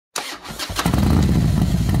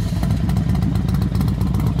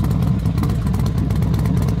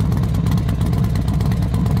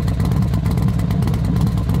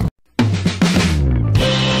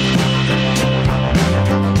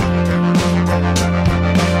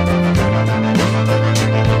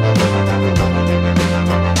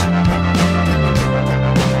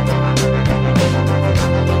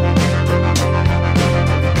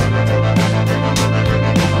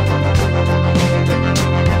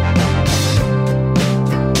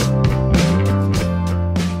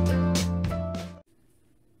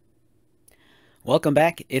Welcome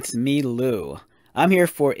back, it's me, Lou. I'm here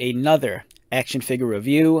for another action figure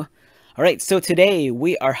review. Alright, so today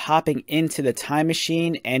we are hopping into the time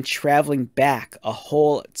machine and traveling back a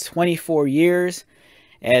whole 24 years.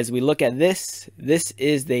 As we look at this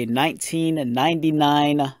is the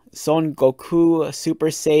 1999 Son Goku Super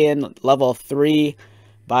Saiyan Level 3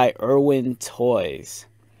 by Irwin Toys.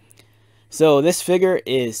 So this figure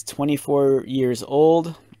is 24 years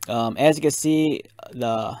old. As you can see,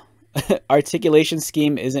 the articulation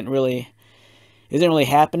scheme isn't really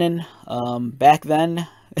happening. Back then,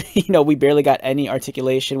 we barely got any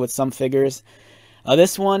articulation with some figures.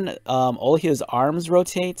 This one, all his arms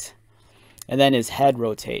rotate, and then his head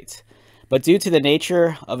rotates. But due to the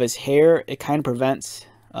nature of his hair, it kind of prevents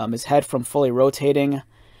his head from fully rotating.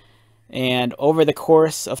 And over the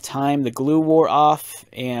course of time, the glue wore off,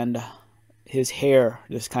 and his hair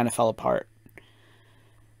just kind of fell apart.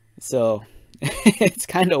 So it's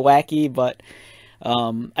kind of wacky, but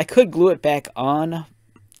I could glue it back on,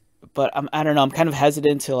 but I don't know, I'm kind of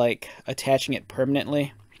hesitant to attaching it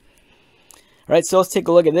permanently. Alright, so let's take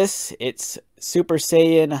a look at this. It's Super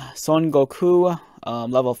Saiyan Son Goku,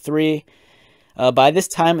 level 3. By this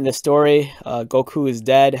time in the story, Goku is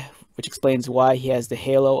dead, which explains why he has the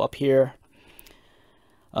halo up here.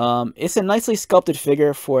 It's a nicely sculpted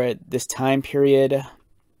figure for this time period.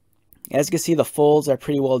 As you can see, the folds are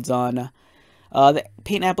pretty well done. The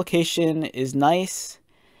paint application is nice,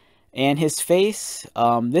 and his face,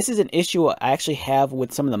 this is an issue I actually have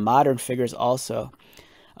with some of the modern figures also.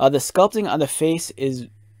 The sculpting on the face is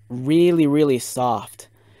really soft,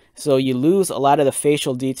 so you lose a lot of the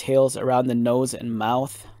facial details around the nose and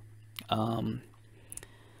mouth.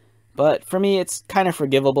 But for me, it's kind of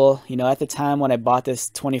forgivable. At the time when I bought this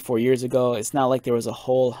 24 years ago, it's not like there was a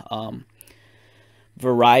whole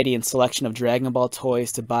variety and selection of Dragon Ball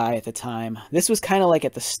toys to buy at the time. This was kind of like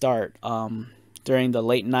at the start, during the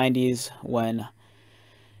late 90s when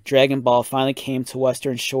Dragon Ball finally came to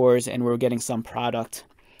Western shores and we were getting some product.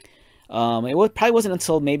 Probably wasn't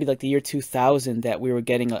until maybe like the year 2000 that we were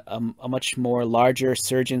getting a much more larger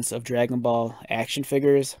surgence of Dragon Ball action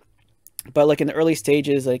figures. But like in the early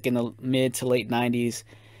stages, like in the mid to late 90s,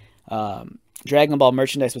 Dragon Ball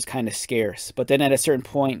merchandise was kind of scarce, but then at a certain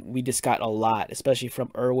point, we just got a lot, especially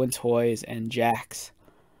from Irwin Toys and Jakks.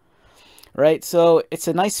 Right, so it's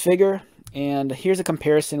a nice figure, and here's a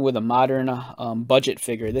comparison with a modern budget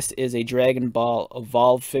figure. This is a Dragon Ball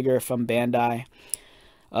Evolved figure from Bandai.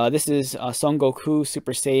 This is Son Goku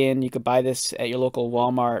Super Saiyan. You could buy this at your local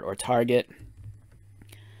Walmart or Target.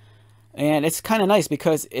 And it's kind of nice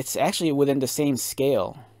because it's actually within the same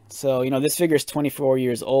scale. So, this figure is 24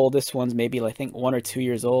 years old. This one's maybe, I think, 1 or 2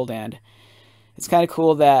 years old. And it's kind of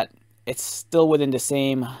cool that it's still within the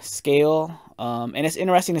same scale. And it's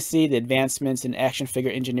interesting to see the advancements in action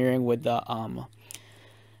figure engineering with the,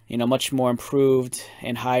 much more improved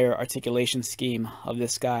and higher articulation scheme of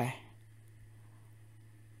this guy.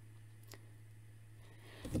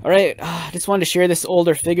 Alright, just wanted to share this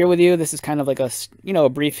older figure with you. This is kind of like a, a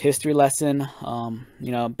brief history lesson.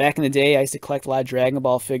 Back in the day, I used to collect a lot of Dragon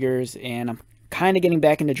Ball figures, and I'm kind of getting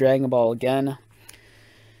back into Dragon Ball again.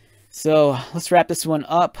 So, let's wrap this one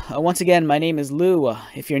up. Once again, my name is Lou.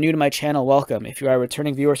 If you're new to my channel, welcome. If you are a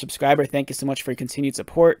returning viewer or subscriber, thank you so much for your continued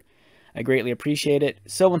support. I greatly appreciate it.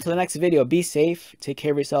 So, until the next video, be safe, take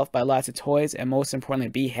care of yourself, buy lots of toys, and most importantly,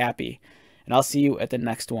 be happy. And I'll see you at the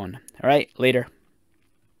next one. Alright, later.